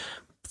we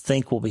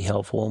think will be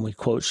helpful, and we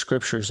quote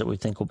scriptures that we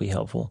think will be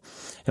helpful.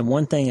 And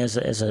one thing as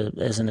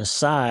an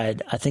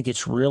aside, I think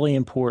it's really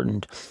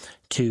important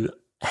to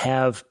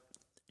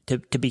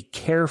be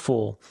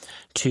careful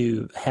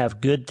to have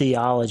good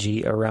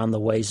theology around the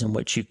ways in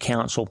which you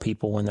counsel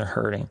people when they're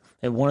hurting.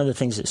 And one of the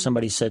things that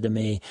somebody said to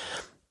me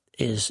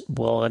is,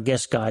 well, I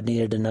guess God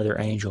needed another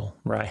angel,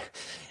 right?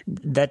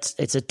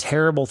 It's a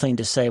terrible thing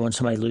to say when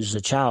somebody loses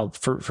a child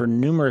for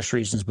numerous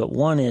reasons. But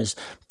one is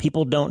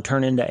people don't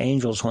turn into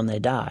angels when they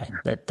die.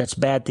 That's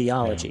bad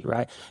theology,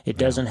 right? It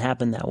doesn't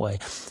happen that way.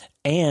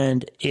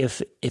 And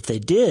if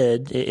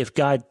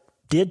God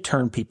did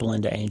turn people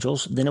into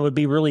angels, then it would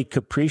be really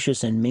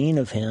capricious and mean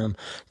of him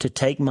to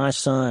take my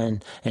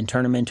son and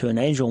turn him into an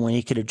angel when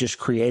he could have just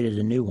created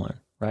a new one.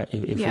 Right?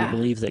 If we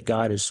believe that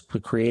God is the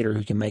creator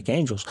who can make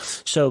angels.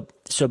 So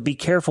be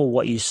careful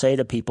what you say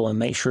to people and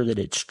make sure that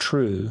it's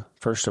true,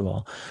 first of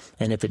all.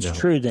 And if it's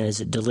true, then is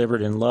it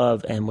delivered in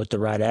love and with the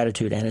right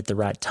attitude and at the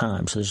right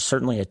time? So there's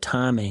certainly a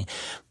timing.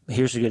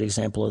 Here's a good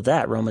example of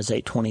that. Romans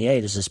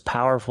 8:28 is this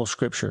powerful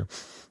scripture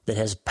that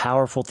has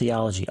powerful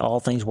theology. All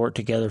things work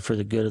together for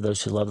the good of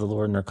those who love the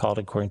Lord and are called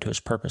according to his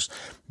purpose.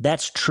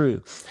 That's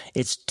true.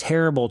 It's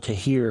terrible to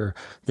hear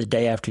the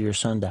day after your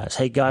son dies,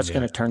 hey, God's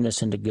going to turn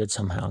this into good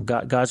somehow.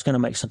 God's going to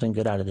make something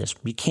good out of this.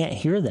 You can't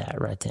hear that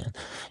right then.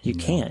 You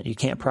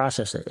can't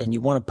process it. And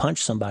you want to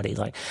punch somebody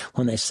like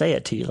when they say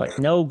it to you, like,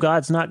 no,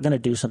 God's not going to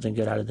do something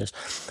good out of this.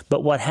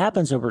 But what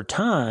happens over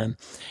time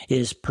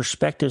is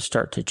perspectives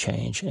start to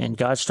change, and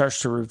God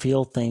starts to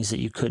reveal things that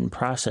you couldn't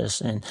process,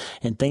 and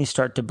things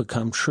start to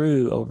become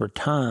true over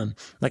time.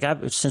 Like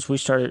since we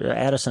started,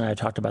 Addison and I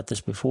talked about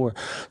this before,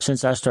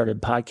 since I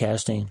started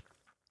podcasting,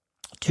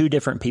 2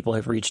 different people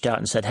have reached out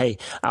and said, hey,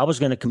 I was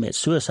going to commit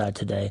suicide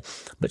today,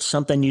 but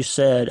something you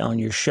said on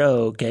your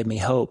show gave me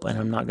hope, and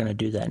I'm not going to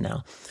do that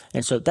now.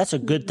 And so that's a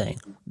good thing.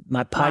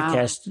 My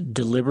podcast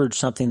delivered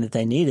something that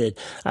they needed.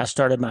 I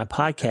started my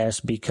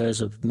podcast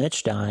because of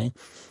Mitch dying.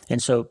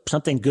 And so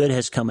something good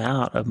has come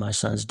out of my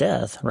son's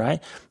death,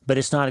 right? But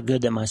it's not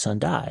good that my son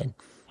died.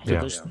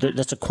 So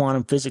that's a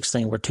quantum physics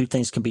thing where 2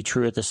 things can be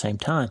true at the same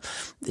time.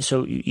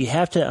 So you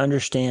have to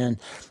understand,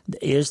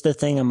 is the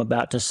thing I'm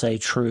about to say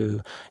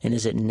true? And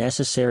is it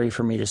necessary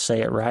for me to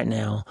say it right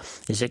now?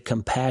 Is it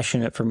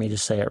compassionate for me to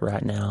say it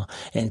right now?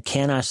 And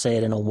can I say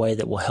it in a way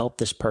that will help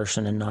this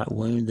person and not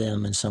wound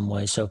them in some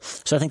way? So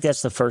I think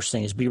that's the first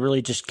thing, is be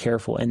really just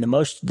careful. And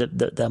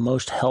the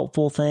most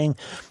helpful thing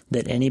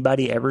that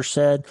anybody ever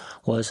said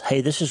was,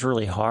 hey, this is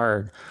really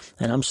hard,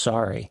 and I'm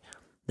sorry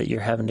that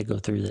you're having to go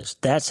through this.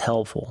 That's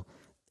helpful.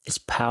 It's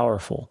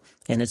powerful,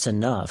 and it's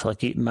enough.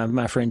 Like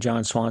my friend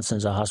John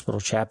Swanson's a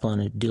hospital chaplain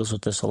who deals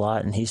with this a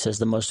lot, and he says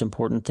the most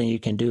important thing you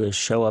can do is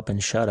show up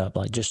and shut up.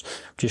 Like just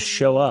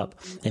show up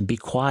and be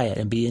quiet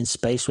and be in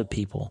space with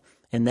people.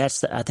 And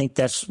I think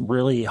that's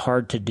really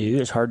hard to do.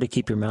 It's hard to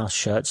keep your mouth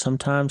shut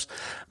sometimes,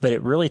 but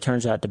it really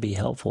turns out to be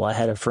helpful. I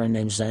had a friend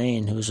named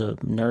Zane who was a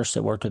nurse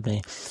that worked with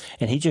me,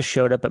 and he just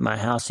showed up at my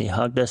house. He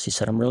hugged us. He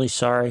said, I'm really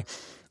sorry.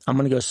 I'm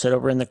going to go sit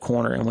over in the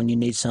corner, and when you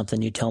need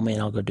something, you tell me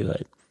and I'll go do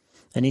it.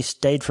 And he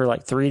stayed for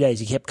like 3 days.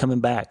 He kept coming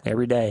back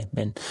every day.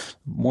 And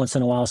once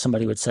in a while,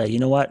 somebody would say, you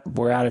know what?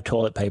 We're out of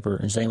toilet paper.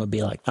 And Zane would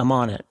be like, I'm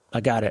on it. I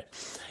got it.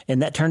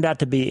 And that turned out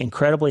to be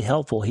incredibly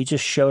helpful. He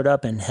just showed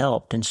up and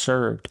helped and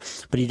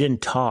served, but he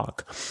didn't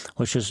talk,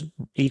 which is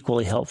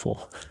equally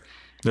helpful.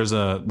 There's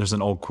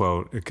an old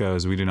quote. It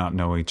goes, we do not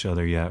know each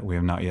other yet. We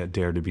have not yet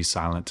dared to be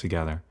silent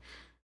together.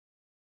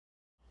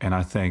 And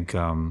I think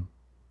that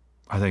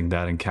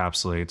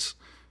encapsulates,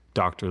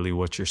 Dr. Lee,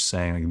 what you're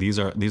saying. Like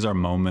these are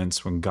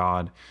moments when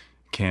God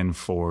can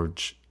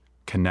forge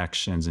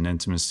connections and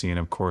intimacy, and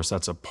of course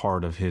that's a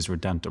part of his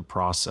redemptive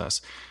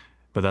process.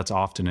 But that's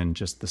often in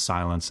just the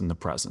silence and the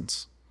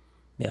presence.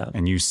 Yeah.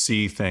 And you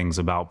see things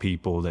about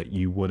people that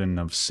you wouldn't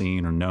have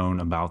seen or known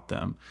about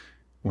them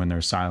when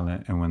they're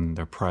silent and when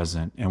they're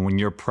present. And when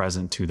you're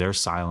present to their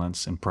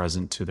silence and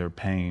present to their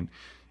pain,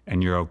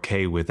 and you're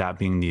okay with that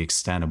being the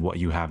extent of what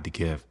you have to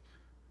give.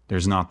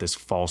 There's not this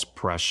false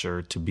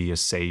pressure to be a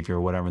savior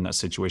or whatever in that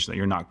situation that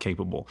you're not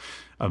capable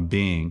of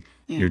being.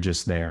 Yeah. You're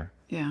just there.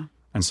 Yeah.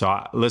 And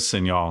so,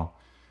 listen, y'all,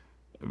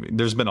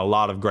 there's been a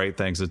lot of great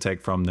things to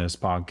take from this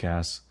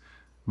podcast.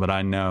 But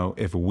I know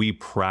if we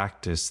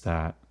practice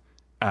that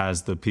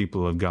as the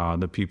people of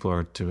God, the people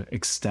are to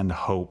extend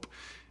hope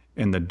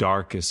in the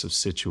darkest of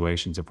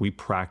situations. If we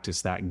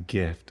practice that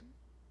gift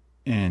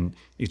in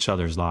each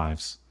other's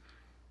lives,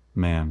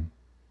 man,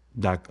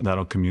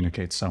 that'll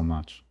communicate so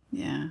much.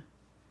 Yeah.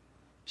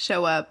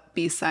 Show up,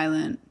 be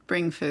silent,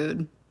 bring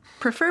food,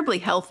 preferably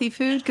healthy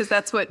food, because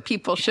that's what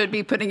people should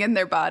be putting in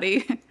their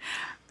body.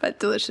 But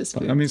delicious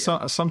food. I mean,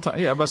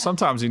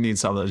 sometimes you need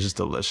something that's just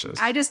delicious.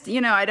 I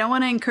don't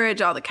want to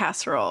encourage all the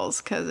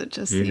casseroles because it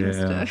just seems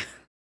to.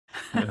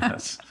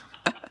 Yes.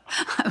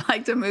 I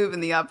like to move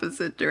in the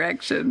opposite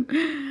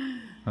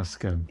direction. That's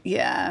good.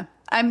 Yeah.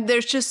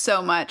 There's just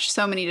so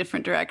many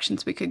different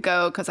directions we could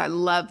go, because I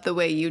love the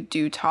way you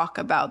do talk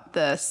about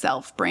the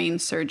self-brain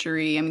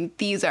surgery. I mean,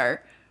 these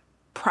are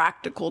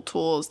practical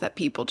tools that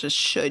people just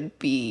should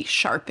be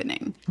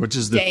sharpening, which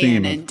is the day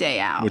theme in and day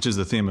out, which is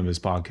the theme of his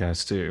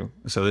podcast too.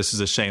 So this is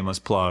a shameless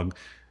plug.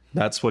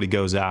 That's what he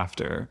goes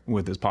after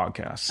with his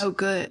podcast. Oh,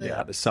 good.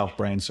 Yeah, the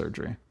self-brain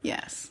surgery.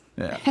 Yes.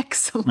 Yeah.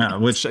 Excellent. Yeah,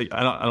 which I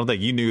don't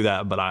think you knew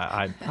that, but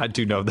I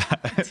do know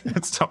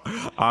that. So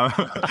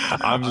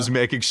I'm just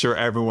making sure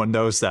everyone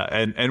knows that,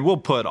 and we'll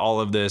put all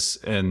of this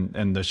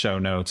in the show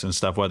notes and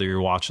stuff. Whether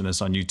you're watching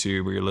this on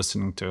YouTube or you're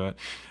listening to it,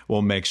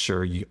 we'll make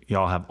sure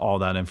y'all have all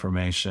that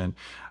information,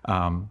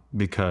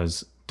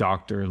 because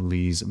Dr.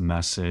 Lee's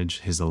message,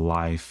 his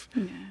life,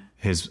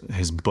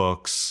 his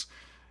books,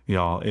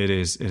 y'all, it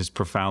has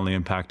profoundly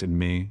impacted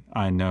me.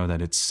 I know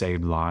that it's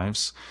saved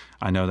lives.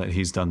 I know that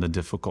he's done the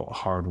difficult,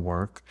 hard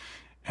work,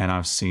 and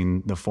I've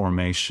seen the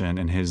formation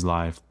in his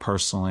life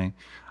personally.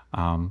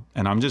 And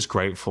I'm just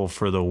grateful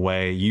for the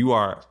way you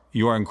are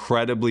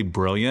incredibly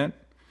brilliant,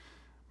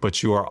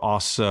 but you are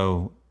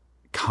also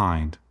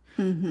kind.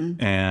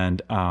 Mm-hmm.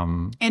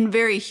 And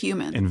very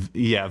human. And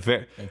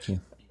Thank you.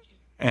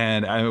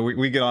 And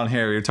we get on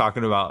here, you're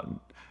talking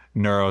about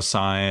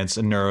neuroscience,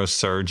 a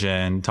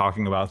neurosurgeon,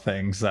 talking about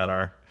things that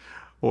are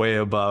way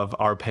above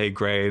our pay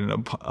grade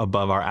and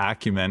above our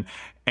acumen.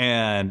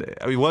 And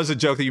I mean, what is a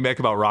joke that you make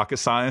about rocket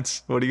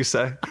science? What do you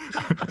say?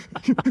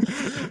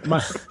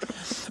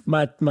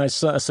 My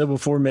son. So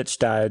before Mitch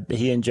died,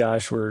 he and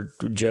Josh were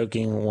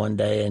joking one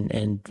day,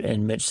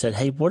 and Mitch said,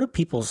 "Hey, what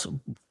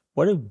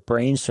do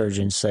brain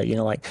surgeons say? You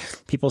know, like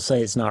people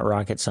say it's not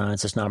rocket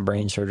science, it's not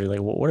brain surgery. Like,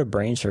 what do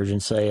brain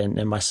surgeons say?"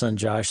 And my son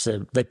Josh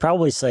said, "They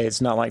probably say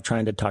it's not like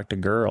trying to talk to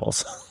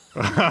girls."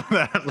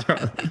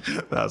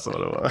 That's what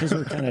it was. Because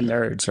we're kind of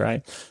nerds,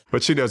 right?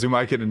 But she knows we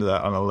might get into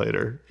that on a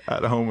later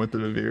At Home with the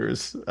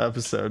Reviewers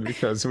episode,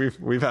 because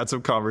we've had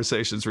some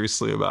conversations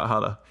recently about how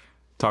to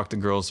talk to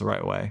girls the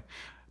right way.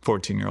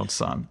 14-year-old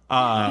son.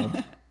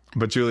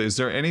 But Julie, is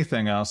there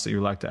anything else that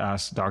you'd like to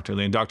ask Dr.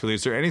 Lee? And Dr. Lee,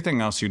 is there anything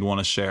else you'd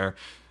want to share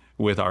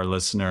with our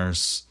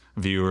listeners,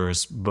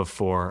 viewers,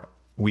 before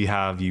we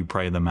have you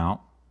pray them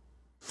out?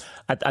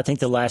 I think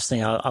the last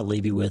thing I'll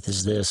leave you with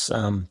is this.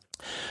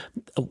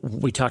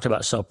 We talked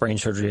about self-brain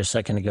surgery a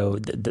second ago.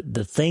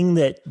 The thing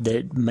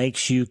that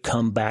makes you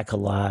come back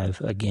alive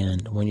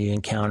again when you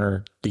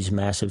encounter these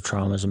massive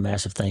traumas and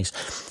massive things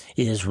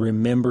is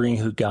remembering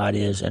who God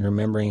is and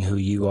remembering who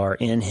you are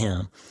in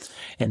Him.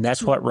 And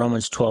that's what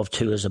Romans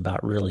 12:2 is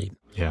about, really.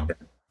 Yeah.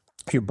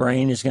 Your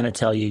brain is going to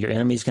tell you, your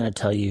enemy is going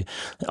to tell you,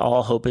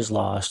 all hope is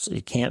lost.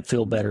 You can't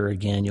feel better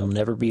again. You'll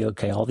never be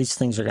okay. All these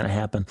things are going to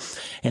happen.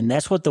 And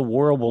that's what the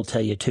world will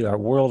tell you too. Our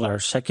world, our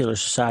secular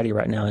society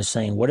right now is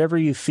saying, whatever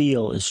you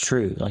feel is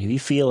true. Like if you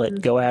feel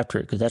it, go after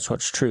it, because that's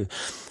what's true.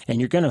 And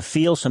you're going to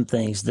feel some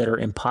things that are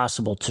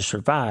impossible to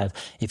survive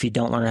if you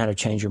don't learn how to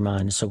change your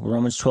mind. So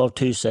Romans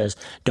 12:2 says,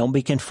 don't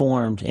be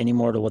conformed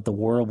anymore to what the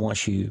world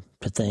wants you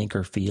to think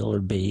or feel or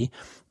be.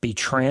 Be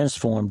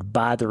transformed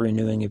by the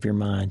renewing of your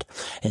mind.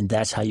 And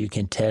that's how you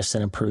can test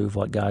and improve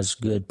what God's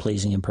good,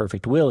 pleasing, and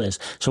perfect will is.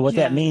 So what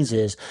that means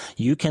is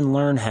you can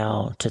learn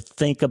how to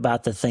think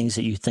about the things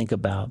that you think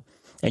about.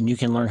 And you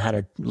can learn how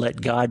to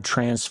let God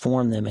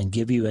transform them and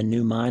give you a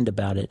new mind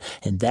about it.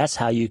 And that's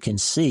how you can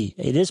see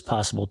it is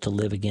possible to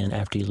live again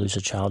after you lose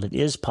a child. It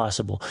is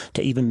possible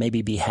to even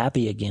maybe be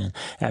happy again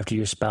after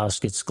your spouse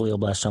gets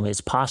glioblastoma.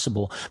 It's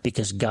possible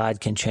because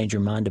God can change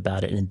your mind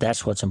about it. And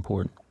that's what's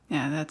important.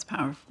 Yeah, that's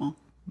powerful.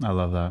 I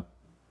love that.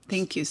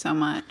 Thank you so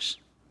much.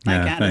 Like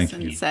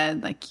Addison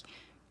said, like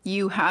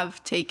you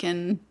have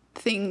taken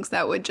things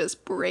that would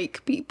just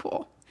break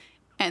people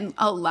and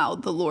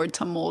allowed the Lord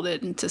to mold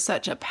it into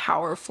such a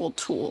powerful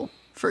tool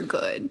for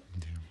good.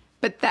 Yeah.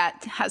 But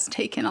that has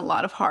taken a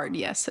lot of hard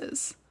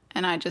yeses.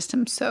 And I just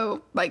am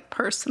so, like,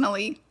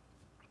 personally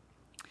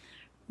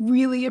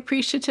really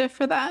appreciative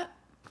for that.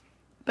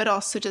 But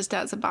also just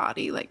as a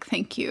body, like,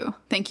 thank you.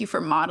 Thank you for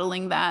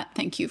modeling that.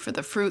 Thank you for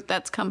the fruit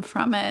that's come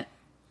from it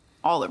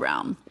all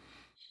around.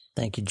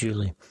 Thank you,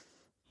 Julie.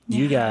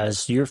 You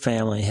guys, your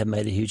family have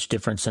made a huge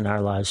difference in our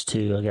lives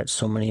too. I got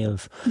so many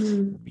of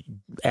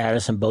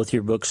Addison. Both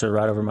your books are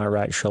right over my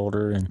right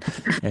shoulder, and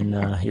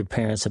your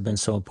parents have been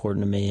so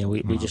important to me. And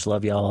we just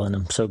love y'all, and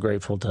I'm so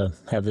grateful to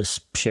have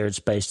this shared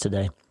space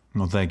today.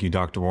 Well, thank you,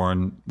 Dr.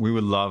 Warren. We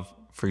would love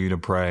for you to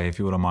pray, if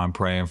you wouldn't mind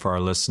praying for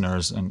our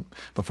listeners. And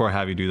before I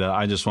have you do that,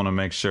 I just want to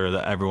make sure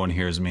that everyone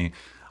hears me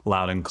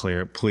loud and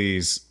clear.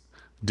 Please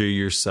do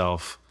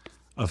yourself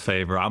a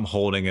favor. I'm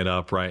holding it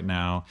up right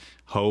now.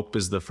 Hope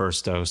is the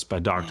First Dose by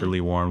Dr.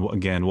 Lee Warren.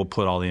 Again, we'll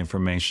put all the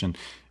information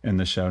in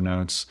the show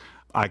notes.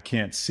 I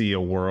can't see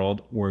a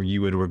world where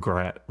you would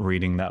regret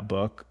reading that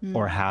book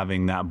or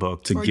having that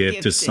book to give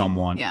to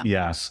someone,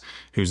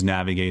 who's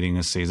navigating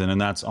a season.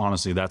 And that's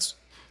honestly, that's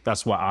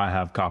why I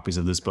have copies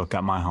of this book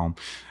at my home.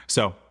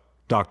 So,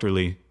 Dr.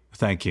 Lee,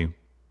 thank you.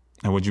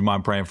 And would you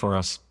mind praying for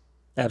us?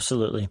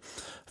 Absolutely.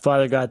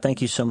 Father God,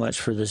 thank you so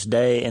much for this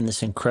day and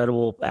this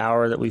incredible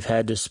hour that we've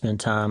had to spend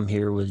time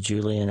here with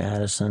Julie and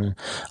Addison and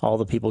all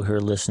the people who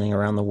are listening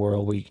around the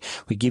world. We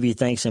give you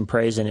thanks and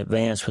praise in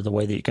advance for the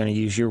way that you're going to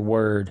use your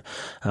word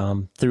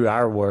through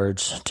our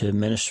words to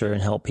minister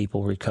and help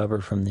people recover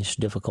from these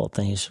difficult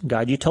things.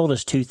 God, you told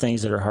us two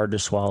things that are hard to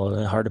swallow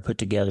and hard to put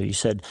together. You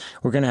said,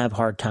 we're going to have a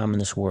hard time in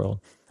this world.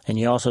 And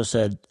you also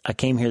said, I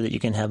came here that you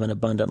can have an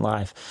abundant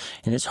life.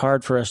 And it's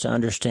hard for us to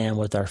understand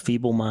with our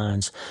feeble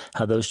minds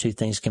how those two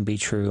things can be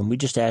true. And we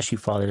just ask you,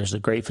 Father, as the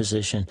great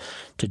physician,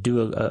 to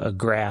do a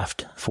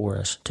graft for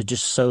us, to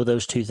just sew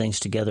those two things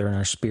together in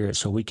our spirit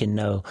so we can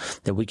know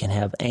that we can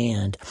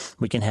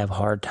have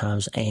hard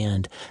times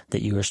and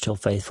that you are still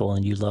faithful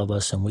and you love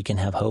us and we can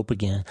have hope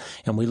again.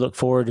 And we look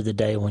forward to the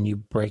day when you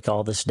break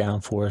all this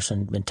down for us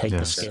and take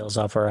the scales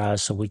off our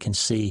eyes so we can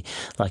see,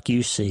 like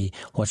you see,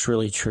 what's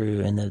really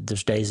true. And that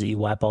there's days that you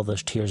wipe all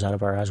those tears out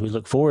of our eyes. We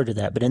look forward to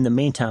that. But in the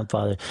meantime,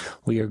 Father,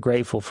 we are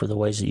grateful for the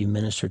ways that you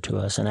minister to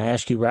us. And I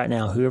ask you right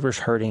now, whoever's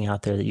hurting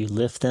out there, that you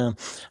lift them,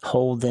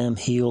 hold them,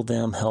 heal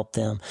them, help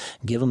them,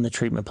 give them the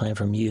treatment plan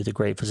from you, the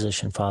great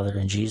physician, Father.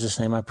 In Jesus'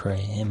 name I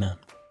pray. Amen.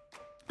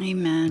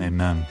 Amen.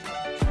 Amen.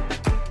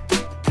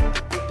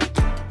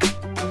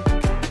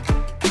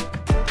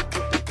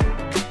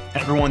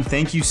 everyone,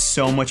 thank you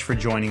so much for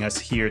joining us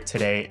here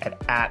today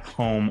at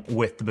Home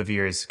with the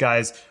Beveres.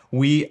 Guys,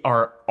 we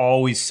are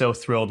always so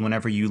thrilled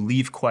whenever you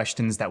leave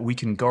questions that we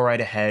can go right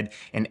ahead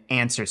and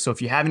answer. So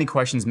if you have any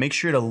questions, make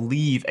sure to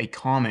leave a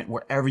comment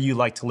wherever you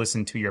like to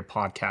listen to your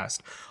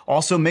podcast.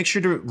 Also, make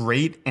sure to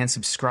rate and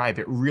subscribe.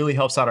 It really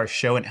helps out our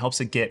show and helps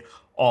it get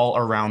all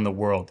around the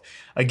world.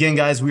 Again,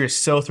 guys, we are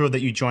so thrilled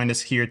that you joined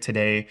us here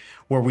today,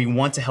 where we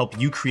want to help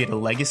you create a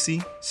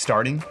legacy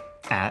starting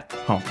at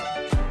home.